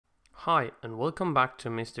Hi and welcome back to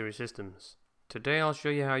Mystery Systems. Today I'll show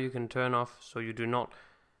you how you can turn off so you do not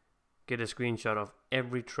get a screenshot of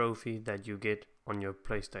every trophy that you get on your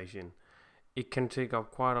PlayStation. It can take up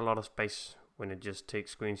quite a lot of space when it just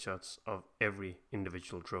takes screenshots of every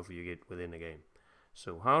individual trophy you get within a game.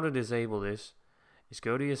 So how to disable this is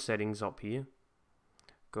go to your settings up here,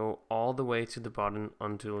 go all the way to the bottom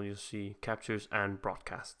until you see captures and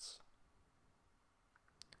broadcasts.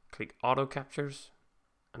 Click auto captures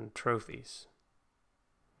and trophies.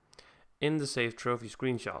 In the save trophy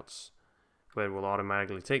screenshots, where it will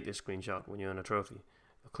automatically take this screenshot when you're in a trophy,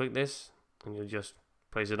 you'll click this and you'll just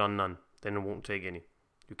place it on none, then it won't take any.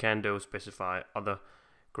 You can though specify other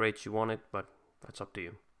grades you want it, but that's up to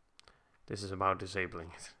you. This is about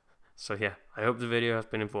disabling it. So yeah, I hope the video has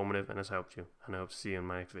been informative and has helped you, and I hope to see you in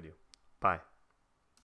my next video. Bye.